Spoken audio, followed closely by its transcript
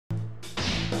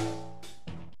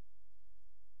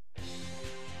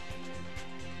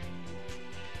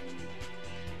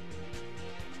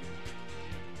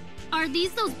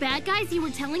these those bad guys you were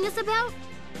telling us about?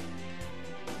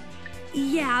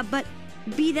 Yeah, but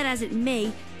be that as it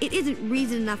may, it isn't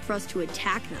reason enough for us to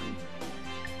attack them.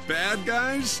 Bad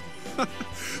guys?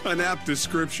 An apt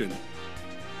description.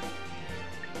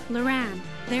 Loran,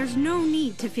 there's no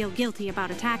need to feel guilty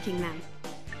about attacking them.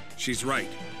 She's right.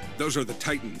 Those are the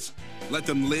Titans. Let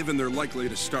them live and they're likely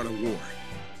to start a war.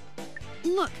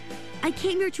 Look, I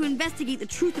came here to investigate the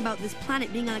truth about this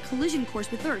planet being on a collision course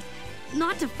with Earth,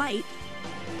 not to fight.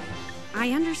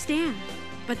 I understand,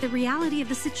 but the reality of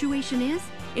the situation is,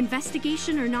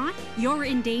 investigation or not, you're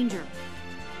in danger.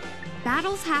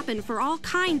 Battles happen for all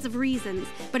kinds of reasons,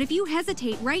 but if you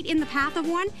hesitate right in the path of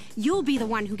one, you'll be the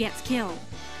one who gets killed.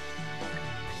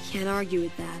 Can't argue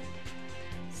with that.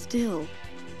 Still...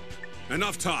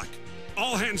 Enough talk.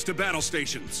 All hands to battle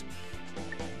stations.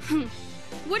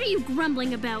 What are you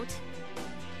grumbling about?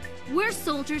 We're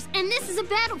soldiers, and this is a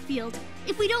battlefield.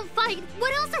 If we don't fight,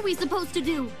 what else are we supposed to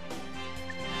do?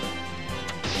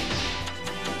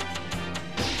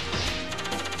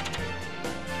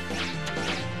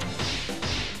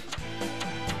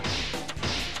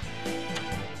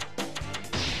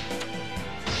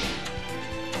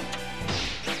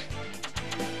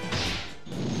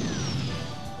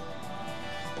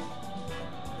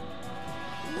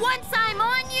 Once I'm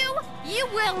on you, you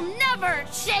will never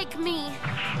shake me!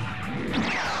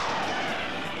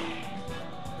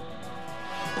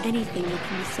 Anything that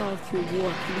can be solved through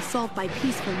war can be solved by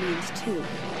peaceful means, too.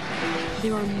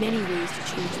 There are many ways to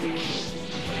change the world.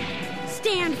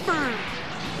 Stand firm!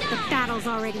 The battle's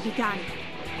already begun.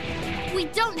 We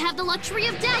don't have the luxury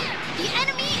of death! The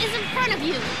enemy is in front of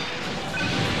you!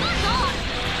 Fuck off!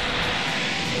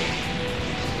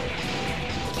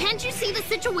 Can't you see the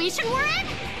situation we're in?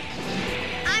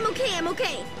 I'm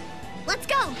okay. Let's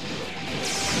go! Fuck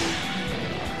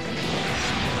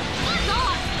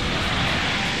off!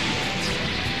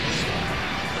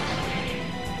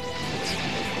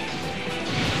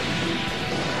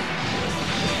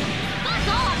 Fuck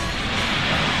off!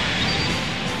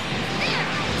 There!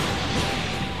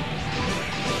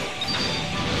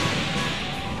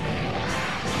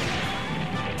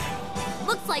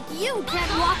 Looks like you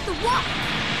can't walk the walk!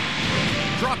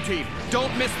 Drop team,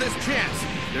 don't miss this chance!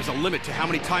 There's a limit to how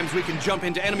many times we can jump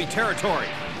into enemy territory.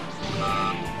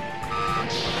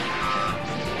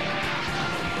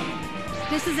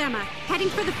 This is Emma, heading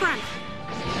for the front.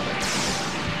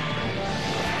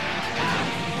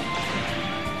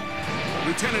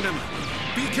 Lieutenant Emma,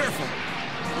 be careful.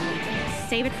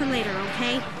 Save it for later,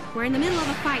 okay? We're in the middle of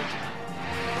a fight.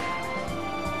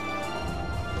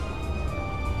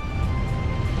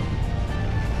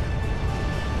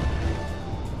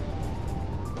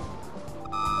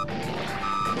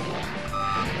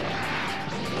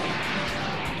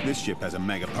 This ship has a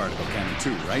mega particle cannon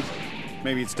too, right?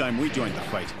 Maybe it's time we joined the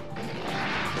fight.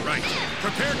 Right.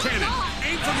 Prepare cannon.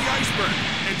 Aim for the iceberg.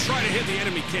 And try to hit the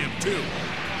enemy camp, too.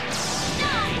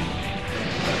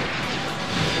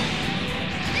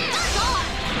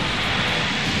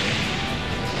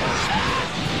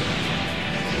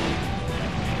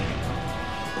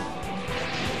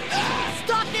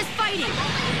 Stop this fighting!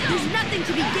 There's nothing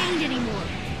to be gained anymore.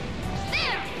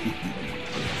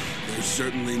 There's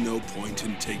certainly no point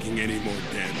in taking any more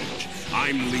damage.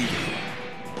 I'm leaving.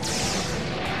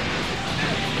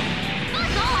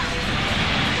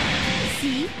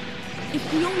 See?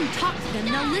 If we only talk to them,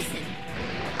 they'll listen.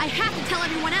 I have to tell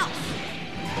everyone else.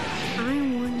 I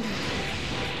wonder...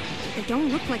 They don't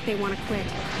look like they want to quit.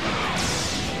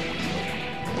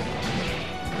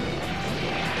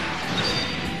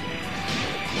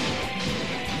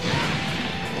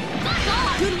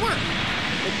 Good work,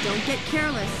 but don't get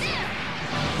careless.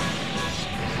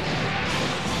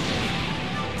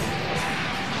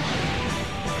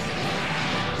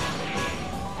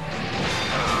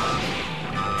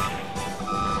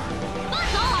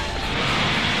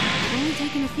 Only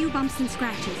taking a few bumps and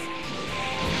scratches.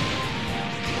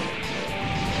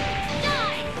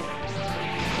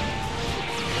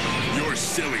 Your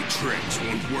silly tricks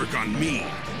won't work on me.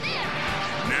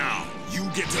 Now, you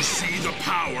get to see the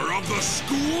power of the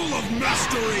School of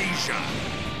Master-Asia.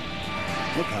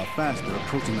 Look how fast they're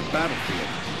approaching the battlefield.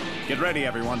 Get ready,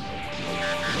 everyone.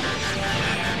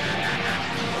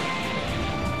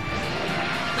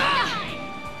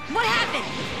 What happened?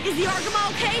 Is the Argama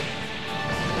okay?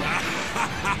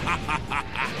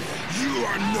 You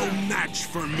are no match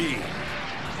for me.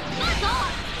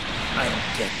 I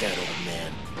don't get that, old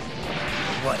man.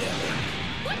 Whatever.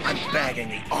 I'm bagging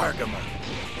the Argama.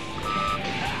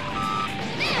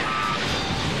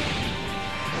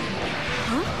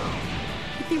 Huh?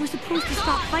 But they were supposed to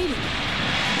stop fighting.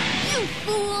 You You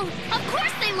fool! Of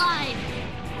course they lied!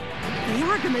 The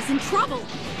Argama's in trouble!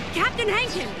 Captain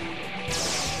Hankin!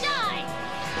 Die!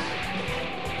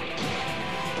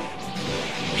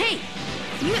 Hey!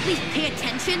 Can you at least pay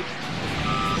attention?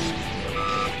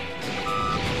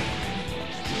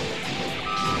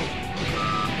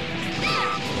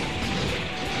 There!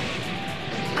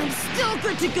 I'm still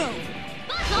good to go!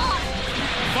 Buzz off!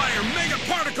 Fire Mega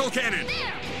Particle Cannon!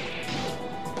 There!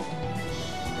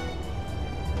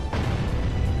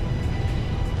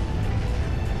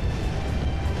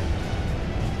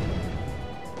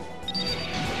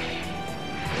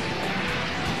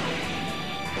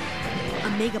 A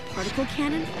Mega Particle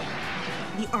Cannon?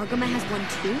 The Argama has one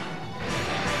too?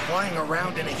 Flying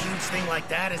around in a huge thing like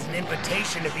that is an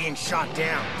invitation to being shot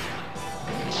down.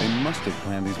 They must have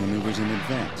planned these maneuvers in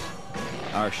advance.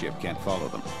 Our ship can't follow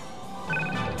them.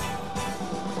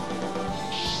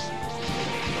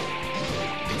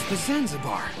 It's the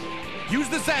Zanzibar. Use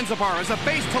the Zanzibar as a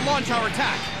base to launch our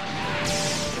attack.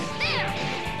 There!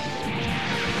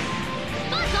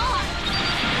 Buzz off!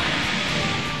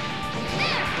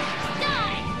 There!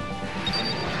 Die!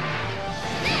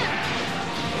 There!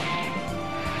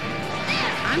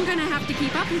 There! I'm gonna have to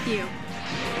keep up with you.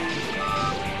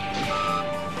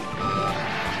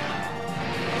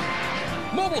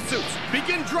 Mobile suits,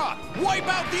 begin drop. Wipe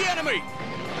out the enemy.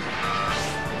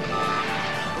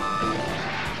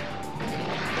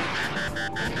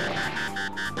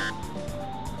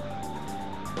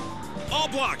 All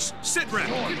blocks, sit rep!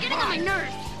 You're getting on my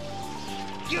nerves!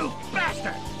 You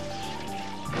bastard!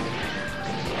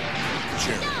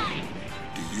 Jerry,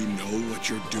 do you know what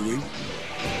you're doing?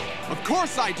 Of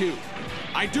course I do.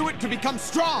 I do it to become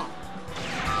strong.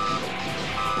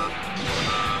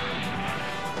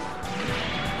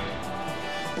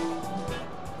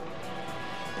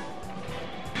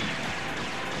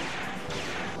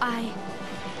 I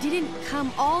didn't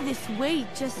come all this way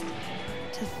just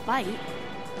to fight.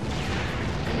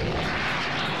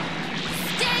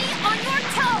 Stay on your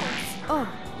toes! Oh,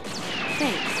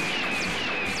 thanks.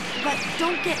 But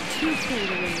don't get too carried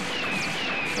away,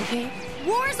 okay?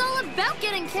 War's all about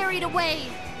getting carried away!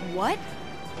 What?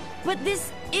 But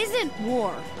this isn't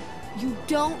war. You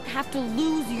don't have to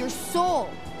lose your soul.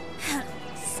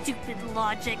 Stupid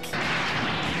logic.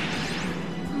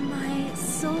 My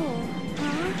soul,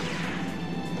 huh?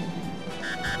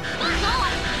 Buzz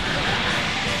off!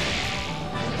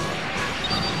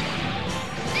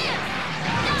 There!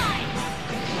 Die!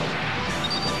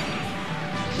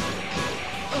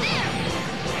 There!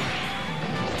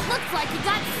 Looks like you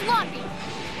got sloppy.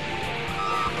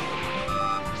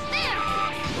 There!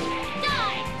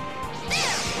 Die!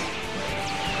 There!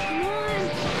 Come on!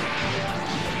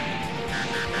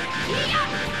 Yeah!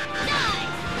 Die!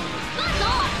 Buzz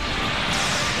off!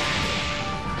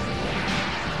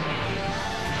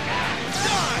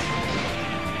 Die!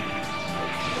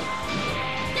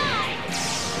 Die!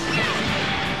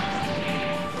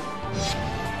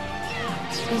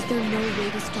 Is there no way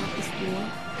to stop this war?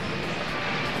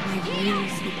 Am I really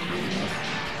so powerless?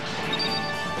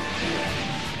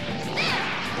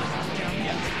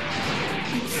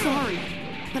 I'm sorry,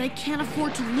 but I can't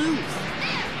afford to lose.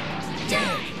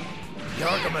 Damn! The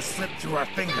Argama slipped through our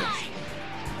fingers.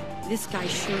 This guy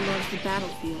sure loves the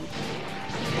battlefield.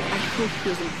 I hope he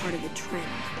isn't part of the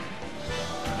trend.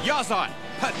 Yazan,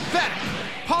 pathetic.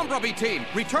 Palmbrubby team,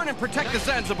 return and protect the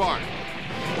Zanzibar.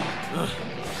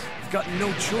 I've got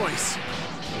no choice.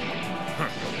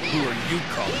 Who are you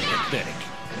calling pathetic?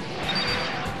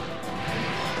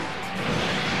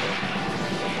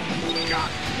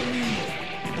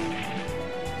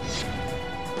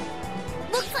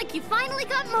 Looks like you finally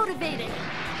got motivated.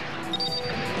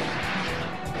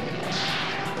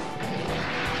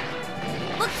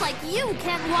 Looks like you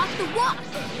can't walk the walk.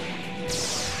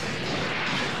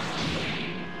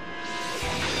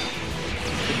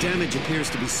 The damage appears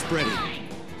to be spreading.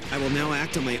 I will now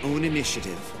act on my own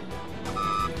initiative.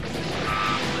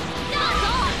 Buzz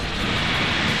off!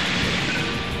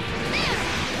 There!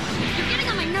 You're getting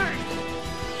on my nerves.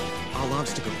 All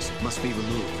obstacles must be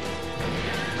removed.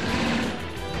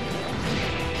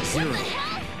 What Zero, the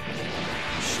hell?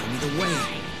 show me the way.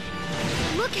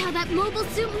 Look how that mobile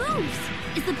suit moves.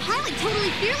 Is the pilot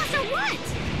totally fearless or what?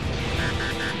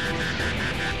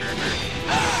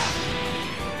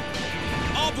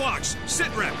 All blocks,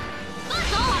 sit rep!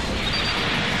 Buzz off!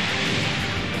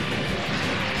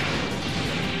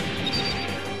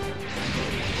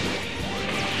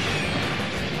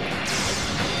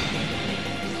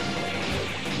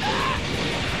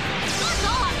 Buzz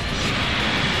off!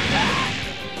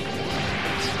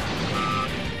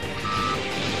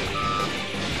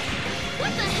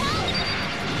 What the hell?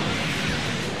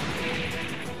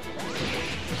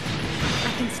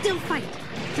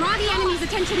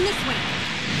 attention this way.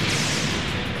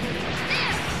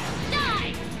 There!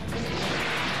 Die!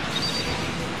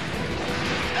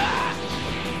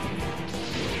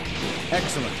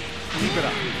 Excellent. Keep it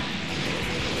up.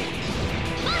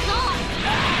 Buzz off!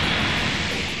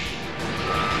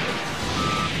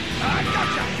 I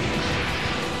gotcha!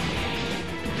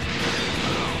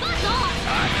 Buzz off!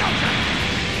 I gotcha!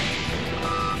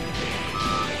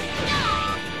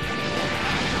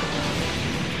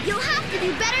 You'll have to do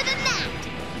better than that!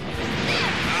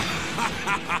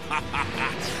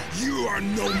 You are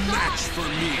no match for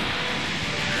me!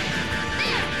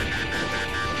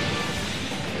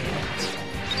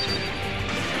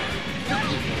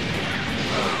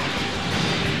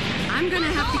 I'm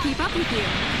gonna have to keep up with you.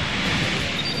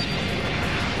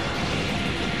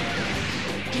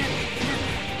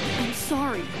 I'm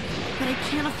sorry, but I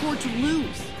can't afford to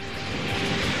lose.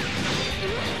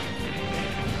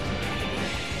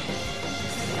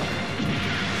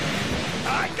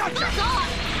 I gotcha! Buzz off!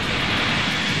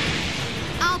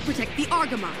 I'll protect the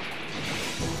Argamot.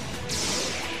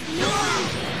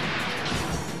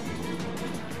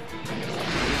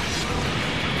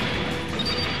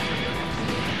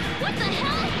 What the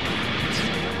hell?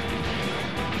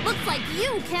 Looks like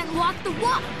you can't walk the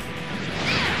walk.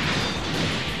 There!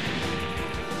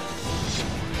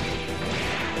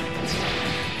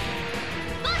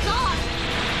 Buzz off!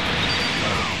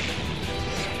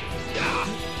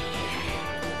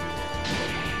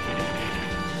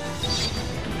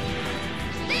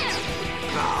 There!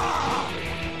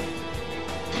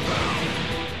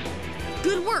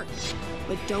 Good work,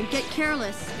 but don't get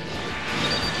careless.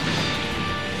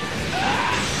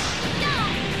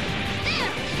 Die!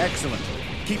 There! Excellent.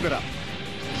 Keep it up.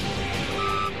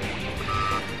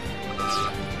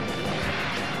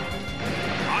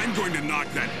 I'm going to knock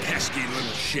that pesky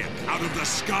little ship out of the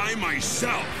sky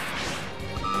myself!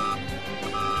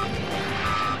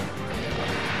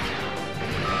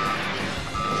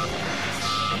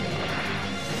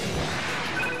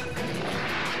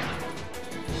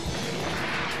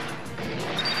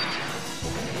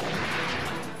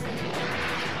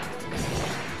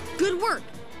 Good work,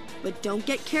 but don't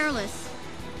get careless.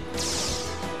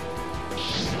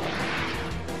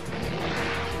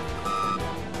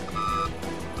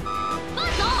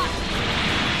 Buzz off!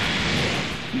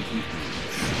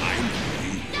 I'm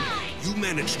pleased. You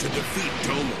managed to defeat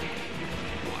Domo.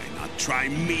 Why not try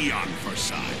me on for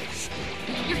size?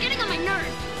 You're getting on my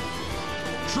nerves.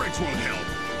 Tricks won't help.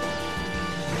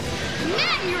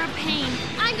 Man, you're a pain.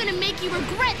 I'm gonna make you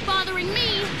regret bothering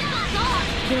me. Buzz off!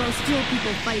 There are still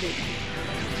people fighting.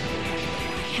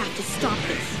 I have to stop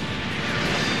this.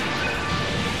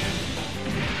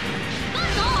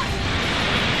 Buzz off!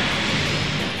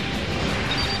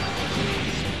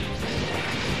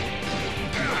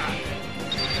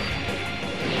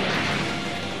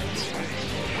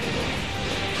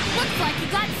 Looks like you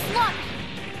got slaughtered.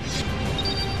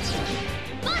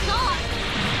 Buzz off!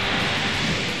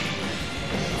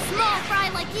 Small fry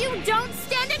like you don't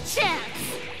stand a chance.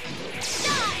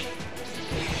 Die!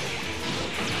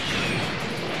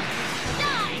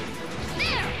 Die!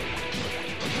 There!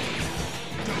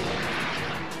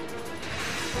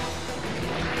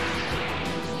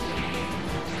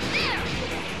 There!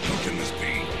 How can this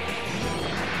be?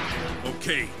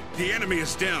 Okay, the enemy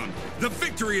is down. The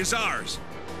victory is ours.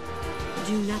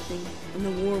 Do nothing, and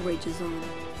the war rages on.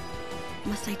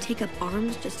 Must I take up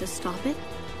arms just to stop it?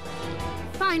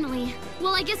 Finally.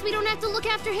 Well, I guess we don't have to look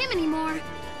after him anymore.